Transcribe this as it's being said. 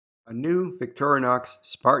A new Victorinox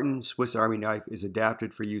Spartan Swiss Army knife is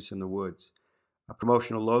adapted for use in the woods. A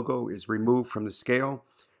promotional logo is removed from the scale.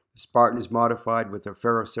 The Spartan is modified with a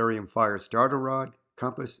Ferrocerium fire starter rod,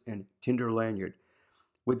 compass, and tinder lanyard.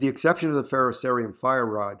 With the exception of the Ferrocerium fire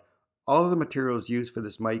rod, all of the materials used for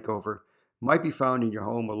this makeover might be found in your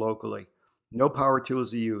home or locally. No power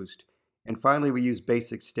tools are used. And finally, we use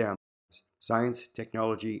basic STEM: science,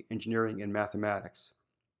 technology, engineering, and mathematics.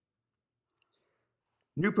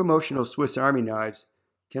 New promotional Swiss Army knives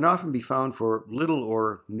can often be found for little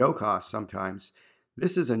or no cost sometimes.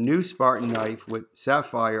 This is a new Spartan knife with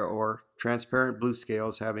sapphire or transparent blue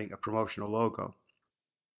scales having a promotional logo.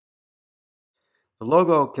 The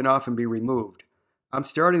logo can often be removed. I'm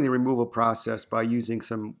starting the removal process by using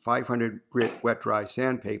some 500 grit wet dry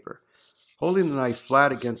sandpaper. Holding the knife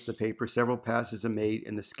flat against the paper, several passes are made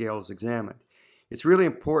and the scale is examined. It's really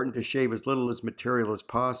important to shave as little as material as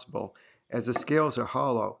possible, as the scales are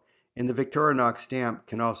hollow and the Victorinox stamp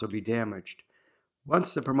can also be damaged.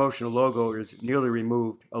 Once the promotional logo is nearly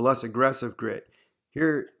removed, a less aggressive grit,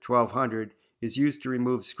 here 1200, is used to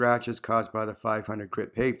remove scratches caused by the 500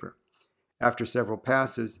 grit paper. After several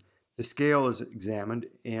passes, the scale is examined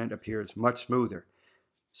and appears much smoother.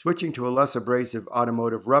 Switching to a less abrasive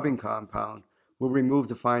automotive rubbing compound will remove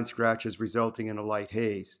the fine scratches, resulting in a light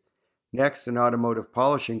haze. Next, an automotive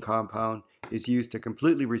polishing compound is used to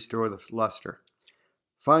completely restore the luster.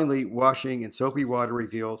 Finally, washing in soapy water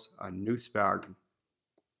reveals a new Spartan.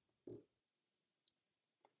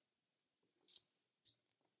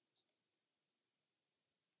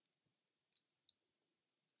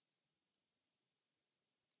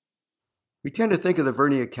 We tend to think of the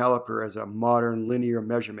vernier caliper as a modern linear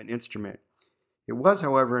measurement instrument. It was,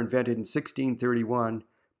 however, invented in 1631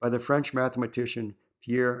 by the French mathematician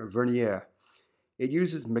Pierre Vernier. It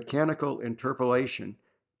uses mechanical interpolation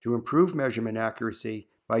to improve measurement accuracy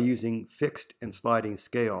by using fixed and sliding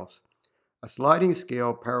scales. A sliding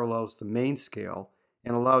scale parallels the main scale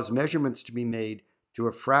and allows measurements to be made to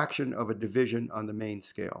a fraction of a division on the main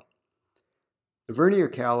scale. The vernier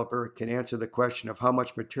caliper can answer the question of how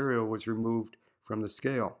much material was removed from the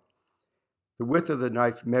scale. The width of the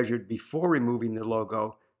knife measured before removing the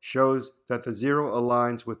logo shows that the 0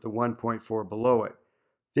 aligns with the 1.4 below it.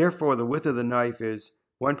 Therefore, the width of the knife is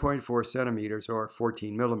 1.4 centimeters or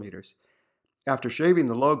 14 millimeters. After shaving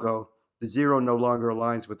the logo, the 0 no longer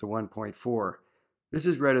aligns with the 1.4. This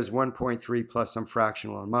is read as 1.3 plus some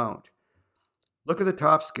fractional amount. Look at the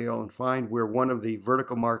top scale and find where one of the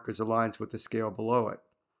vertical markers aligns with the scale below it.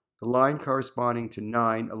 The line corresponding to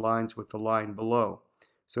 9 aligns with the line below.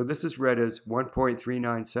 So this is read as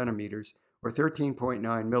 1.39 centimeters or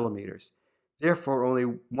 13.9 millimeters. Therefore, only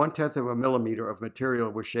 1/10 of a millimeter of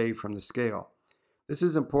material was shaved from the scale. This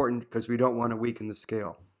is important because we don't want to weaken the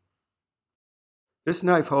scale. This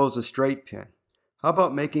knife holds a straight pin. How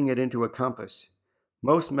about making it into a compass?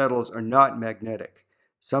 Most metals are not magnetic.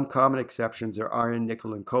 Some common exceptions are iron,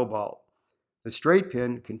 nickel, and cobalt. The straight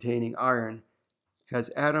pin containing iron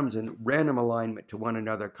has atoms in random alignment to one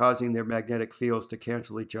another, causing their magnetic fields to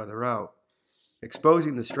cancel each other out.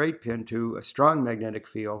 Exposing the straight pin to a strong magnetic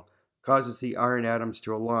field causes the iron atoms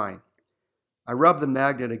to align. I rub the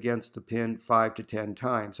magnet against the pin 5 to 10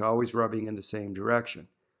 times, always rubbing in the same direction.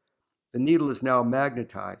 The needle is now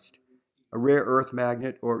magnetized. A rare earth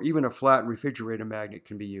magnet or even a flat refrigerator magnet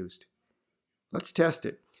can be used. Let's test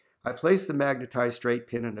it. I place the magnetized straight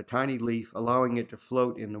pin in a tiny leaf, allowing it to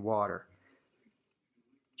float in the water.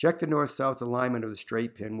 Check the north-south alignment of the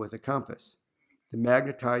straight pin with a compass. The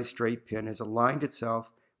magnetized straight pin has aligned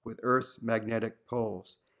itself with Earth's magnetic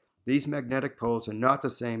poles. These magnetic poles are not the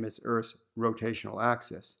same as Earth's rotational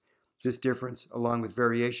axis. This difference, along with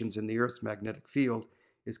variations in the Earth's magnetic field,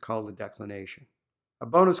 is called a declination. A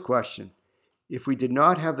bonus question: if we did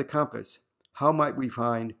not have the compass, how might we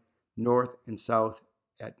find north and south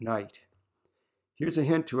at night? Here's a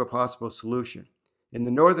hint to a possible solution. In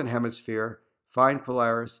the northern hemisphere, find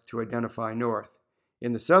Polaris to identify north.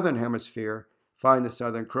 In the southern hemisphere, find the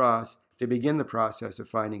Southern Cross to begin the process of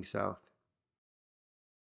finding south.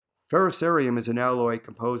 Ferrocerium is an alloy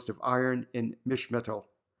composed of iron and mischmetal,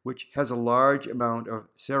 which has a large amount of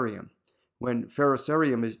cerium. When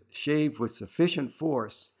ferrocerium is shaved with sufficient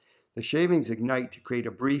force, the shavings ignite to create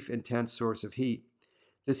a brief, intense source of heat.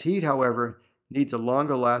 This heat, however, needs a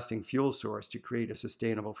longer-lasting fuel source to create a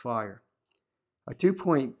sustainable fire. A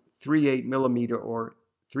 2.38 millimeter or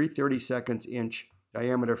 3/32 inch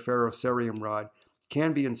diameter ferrocerium rod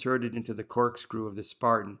can be inserted into the corkscrew of the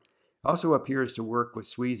Spartan. Also appears to work with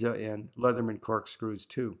Suiza and Leatherman corkscrews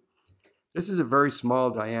too. This is a very small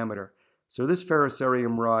diameter, So this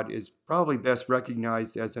Ferrocerium rod is probably best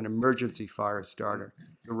recognized as an emergency fire starter.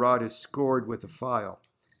 The rod is scored with a file.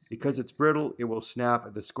 Because it's brittle, it will snap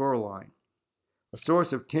at the score line. A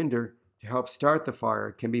source of tinder to help start the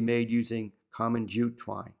fire can be made using common jute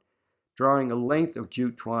twine. Drawing a length of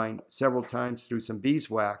jute twine several times through some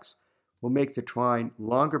beeswax will make the twine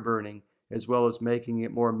longer burning, as well as making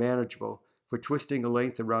it more manageable for twisting a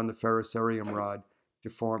length around the Ferrocerium rod to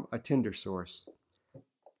form a tinder source.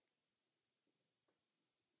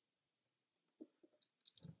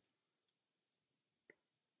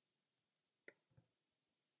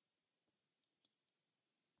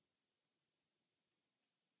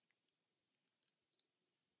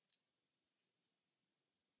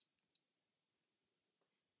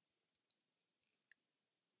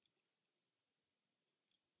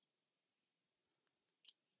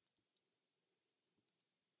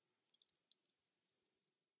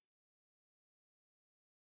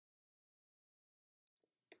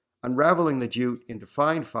 Unraveling the jute into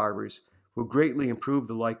fine fibers will greatly improve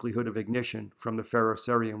the likelihood of ignition from the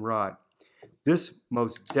Ferrocerium rod. This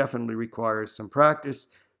most definitely requires some practice,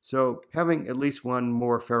 so having at least one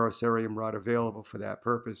more Ferrocerium rod available for that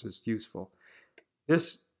purpose is useful.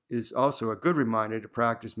 This is also a good reminder to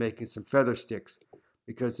practice making some feather sticks,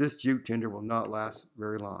 because this jute tinder will not last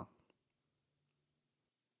very long.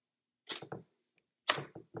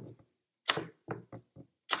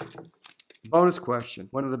 Bonus question.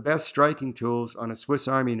 One of the best striking tools on a Swiss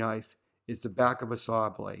Army knife is the back of a saw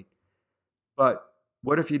blade. But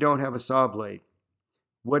what if you don't have a saw blade?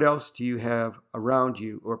 What else do you have around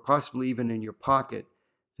you, or possibly even in your pocket,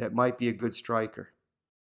 that might be a good striker?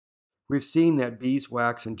 We've seen that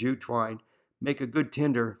beeswax and jute twine make a good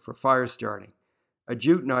tinder for fire starting. A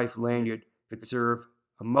jute knife lanyard could serve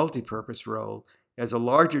a multi-purpose role as a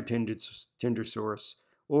larger tinder source,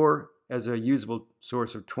 or as a usable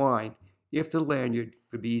source of twine if the lanyard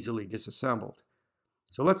could be easily disassembled.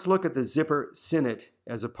 So let's look at the zipper sinnet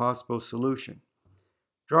as a possible solution.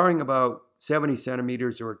 Drawing about 70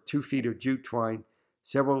 centimeters or 2 feet of jute twine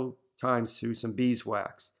several times through some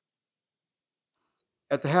beeswax.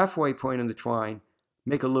 At the halfway point in the twine,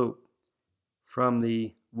 make a loop. From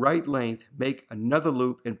the right length, make another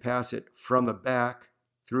loop and pass it from the back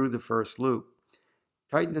through the first loop.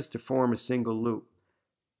 Tighten this to form a single loop.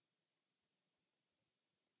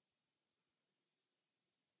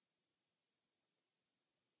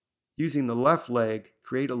 Using the left leg,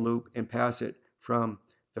 create a loop and pass it from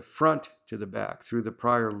the front to the back through the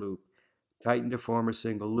prior loop. Tighten to form a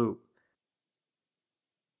single loop.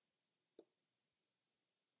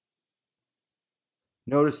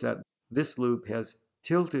 Notice that this loop has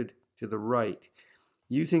tilted to the right.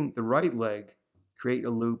 Using the right leg, create a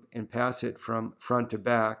loop and pass it from front to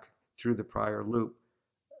back through the prior loop.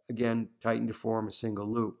 Again, tighten to form a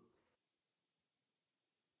single loop.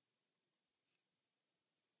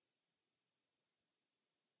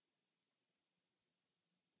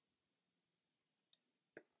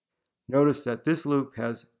 Notice that this loop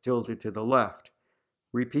has tilted to the left.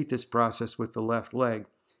 Repeat this process with the left leg,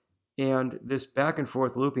 and this back and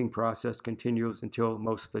forth looping process continues until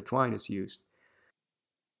most of the twine is used.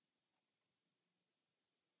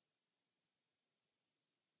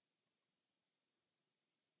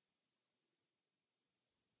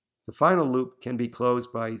 The final loop can be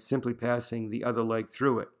closed by simply passing the other leg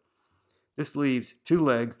through it. This leaves two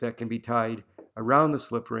legs that can be tied around the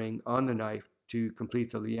slip ring on the knife to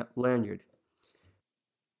complete the lanyard.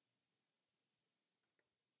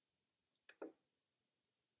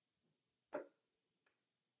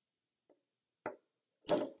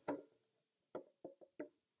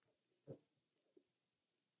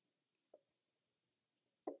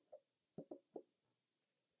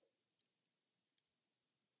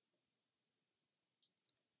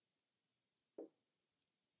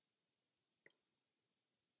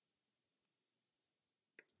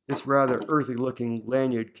 This rather earthy looking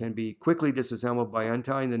lanyard can be quickly disassembled by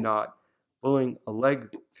untying the knot, pulling a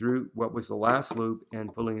leg through what was the last loop,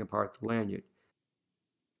 and pulling apart the lanyard.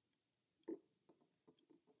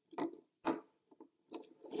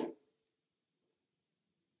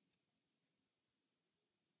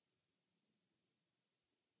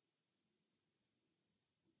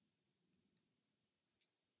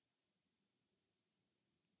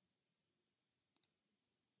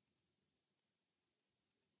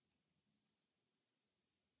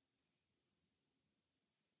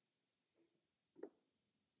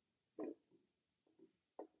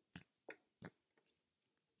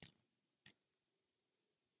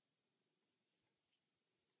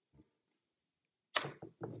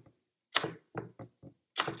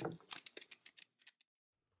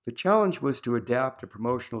 The challenge was to adapt a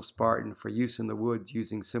promotional Spartan for use in the woods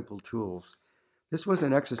using simple tools. This was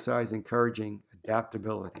an exercise encouraging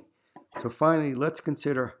adaptability. So finally, let's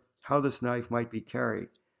consider how this knife might be carried.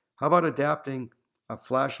 How about adapting a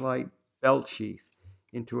flashlight belt sheath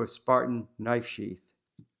into a Spartan knife sheath?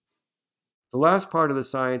 The last part of the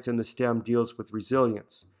science in the STEM deals with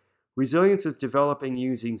resilience. Resilience is developing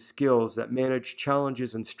using skills that manage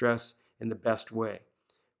challenges and stress in the best way.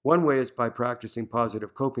 One way is by practicing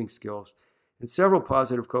positive coping skills, and several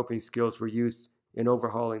positive coping skills were used in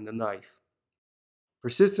overhauling the knife.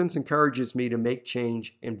 Persistence encourages me to make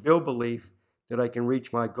change and build belief that I can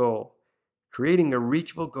reach my goal. Creating a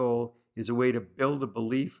reachable goal is a way to build a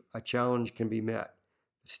belief a challenge can be met.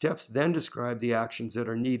 The steps then describe the actions that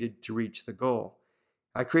are needed to reach the goal.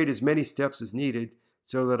 I create as many steps as needed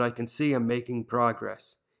so that I can see I'm making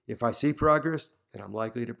progress. If I see progress, then I'm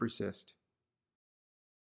likely to persist.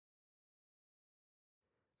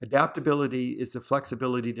 Adaptability is the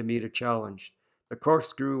flexibility to meet a challenge. The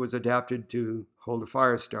corkscrew was adapted to hold a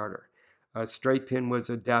fire starter. A straight pin was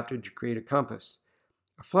adapted to create a compass.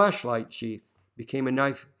 A flashlight sheath became a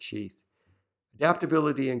knife sheath.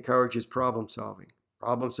 Adaptability encourages problem solving.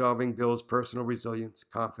 Problem solving builds personal resilience,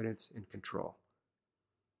 confidence, and control.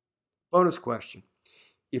 Bonus question.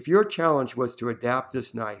 If your challenge was to adapt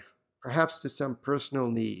this knife, perhaps to some personal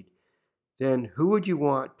need, then who would you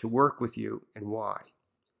want to work with you and why?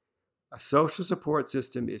 A social support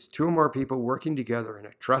system is two or more people working together in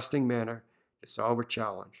a trusting manner to solve a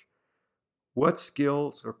challenge. What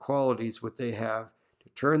skills or qualities would they have to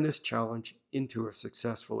turn this challenge into a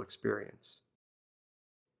successful experience?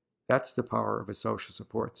 That's the power of a social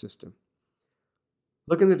support system.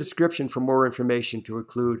 Look in the description for more information to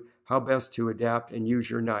include how best to adapt and use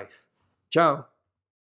your knife. Ciao!